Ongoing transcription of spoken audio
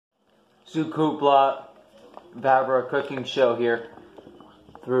Banjo-Kazooie Vabra cooking show here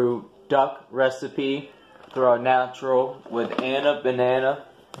through duck recipe, through our natural with Anna banana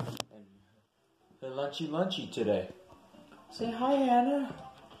and lunchy today. Say hi, Anna.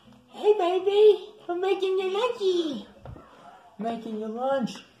 Hey baby, I'm making you lunchy. Making you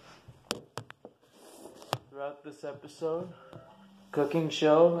lunch. Throughout this episode, cooking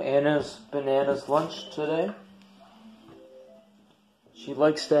show, Anna's bananas lunch today. She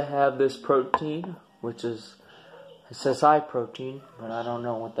likes to have this protein, which is, it says high protein, but I don't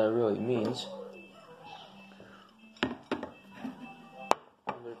know what that really means.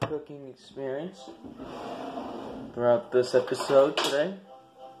 Their cooking experience throughout this episode today.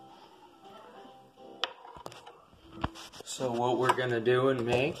 So what we're gonna do and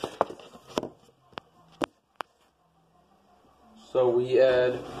make. So we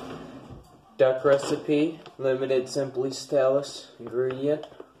add duck recipe, limited simply Stella ingredient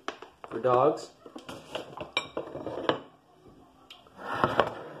for dogs.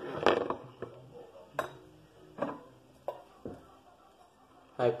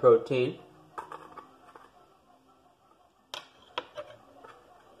 High protein.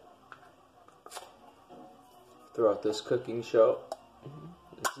 Throughout this cooking show.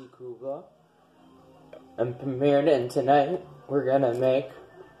 And premiered, and tonight we're gonna make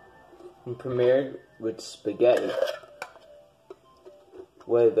and premiered with spaghetti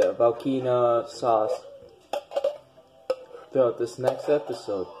with a volcano sauce throughout this next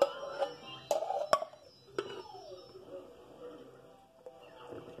episode.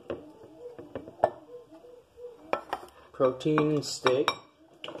 Protein steak.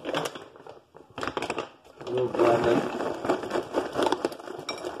 A little blended.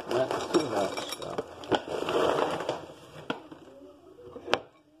 Not too much though.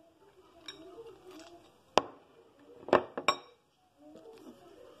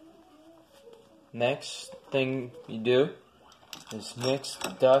 Next thing you do is mix the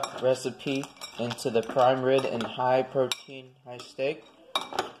duck recipe into the prime rib and high protein, high steak.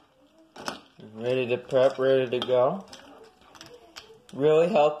 Ready to prep, ready to go. Really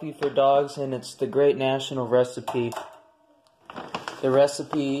healthy for dogs, and it's the great national recipe. The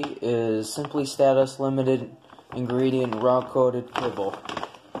recipe is simply status limited ingredient raw coated kibble.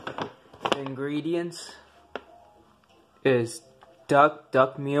 The ingredients is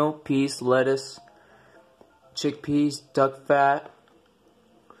duck meal, peas, lettuce, chickpeas, duck fat,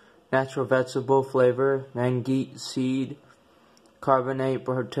 natural vegetable flavor, mangoes seed, carbonate,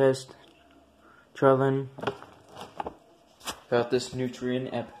 protist, trelin. Got this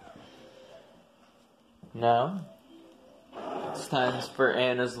nutrient Now, it's time for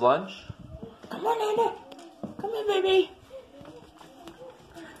Anna's lunch. Come on, Anna. Come here, baby.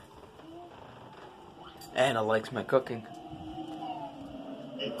 Anna likes my cooking.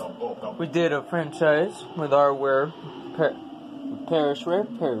 We did a franchise with our Paris rib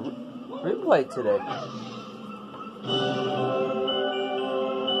plate today.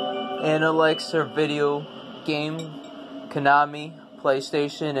 Anna likes her video game, Konami,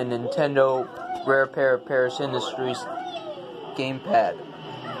 PlayStation, and Nintendo Rare Pair of Paris Industries gamepad.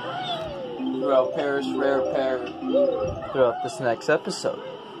 Throughout Paris Rare Pair throughout this next episode.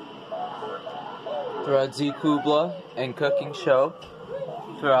 Throughout Z-Kubla and cooking show.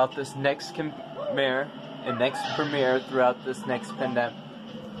 Throughout this next premiere throughout this next pandemic.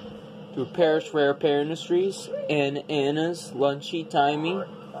 Through Paris Rare Pair Industries and Anna's Lunchy Timey.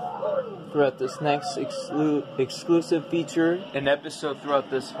 Throughout this next exclusive feature and episode throughout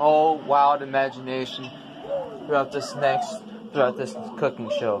this whole wild imagination throughout this cooking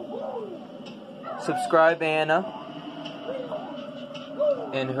show. Subscribe Anna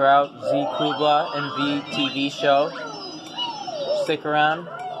and her out Z Kubla and V TV show. Stick around.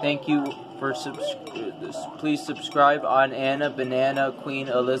 Thank you for please subscribe on Anna Banana Queen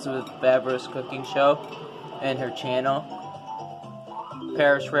Elizabeth Babra's cooking show and her channel.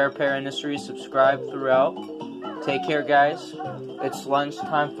 Paris Rare Pair Industries, subscribe throughout. Take care, guys. It's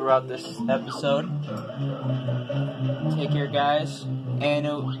lunchtime throughout this episode. Take care, guys. And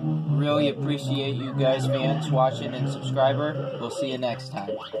I really appreciate you guys, fans, watching and subscriber. We'll see you next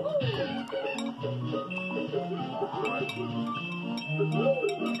time.